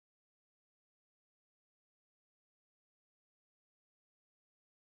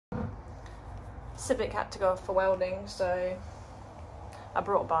Civic had to go off for welding, so I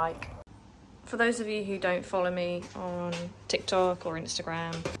brought a bike. For those of you who don't follow me on TikTok or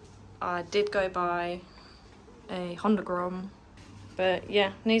Instagram, I did go buy a Honda GROM, but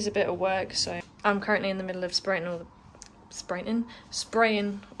yeah, needs a bit of work, so I'm currently in the middle of spraying all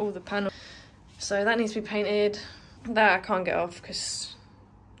the panels. So that needs to be painted. That I can't get off because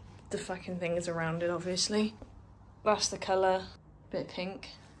the fucking thing is around it, obviously. That's the colour, bit pink.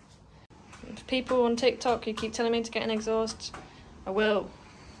 People on TikTok who keep telling me to get an exhaust, I will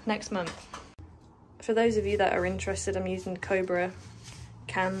next month. For those of you that are interested, I'm using Cobra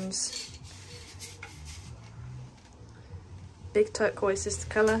cans. Big turquoise is the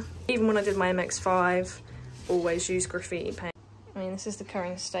colour. Even when I did my MX-5, always use graffiti paint. I mean, this is the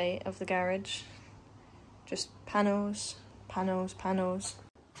current state of the garage. Just panels, panels, panels.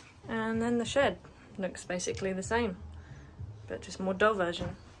 And then the shed looks basically the same, but just more dull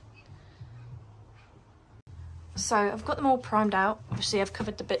version. So I've got them all primed out. Obviously I've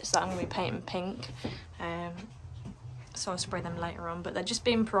covered the bits that I'm going to be painting pink. So I'll spray them later on, but they're just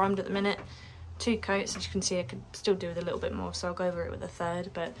being primed at the minute. 2 coats, as you can see I could still do with a little bit more, so I'll go over it with a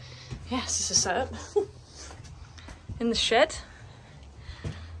third. But yeah, this is a setup in the shed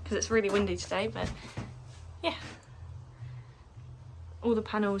because it's really windy today, but yeah. All the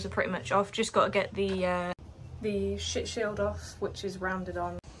panels are pretty much off, just got to get the shit shield off, which is rounded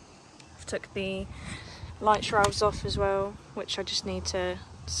on. I've took the light shrouds off as well, which I just need to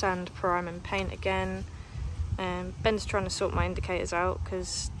sand, prime and paint again. Ben's trying to sort my indicators out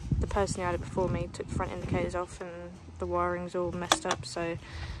because the person who had it before me took the front indicators off and the wiring's all messed up, so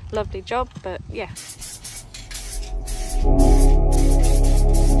lovely job, but yeah.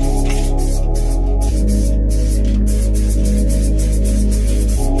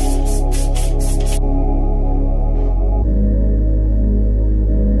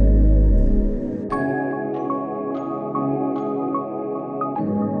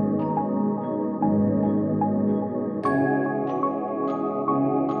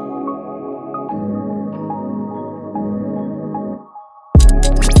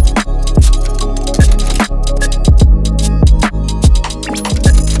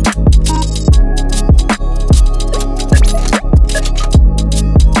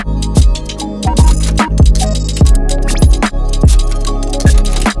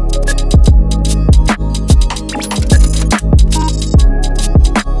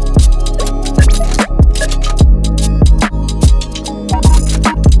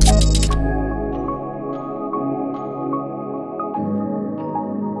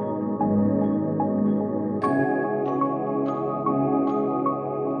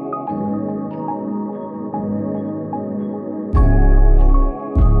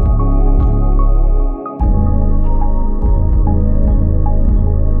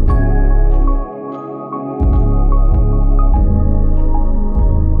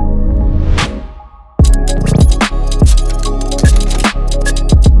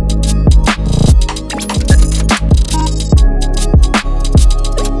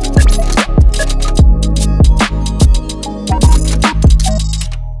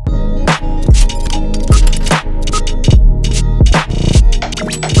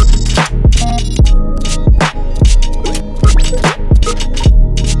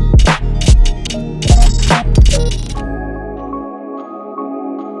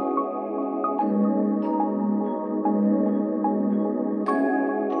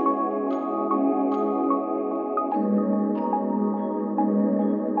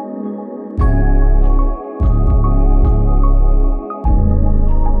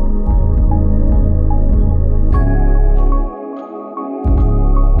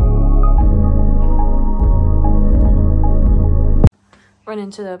 Run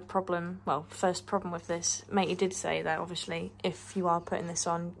into the problem, well, first problem with this, matey did say that obviously if you are putting this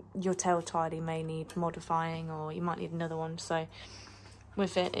on, your tail tidy may need modifying or you might need another one. So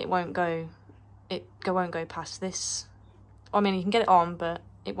with it won't go past this. I mean, you can get it on, but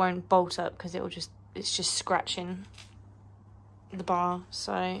it won't bolt up because it's just scratching the bar.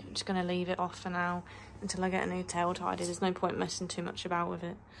 So I'm just going to leave it off for now until I get a new tail tidy. There's no point messing too much about with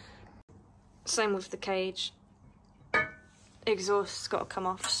it. Same with the cage. Exhaust's got to come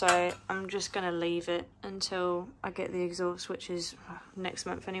off, so I'm just going to leave it until I get the exhaust, which is next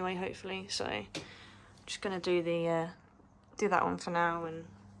month anyway, hopefully. So I'm just going to do that one for now and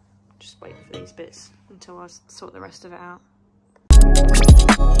just wait for these bits until I sort the rest of it out.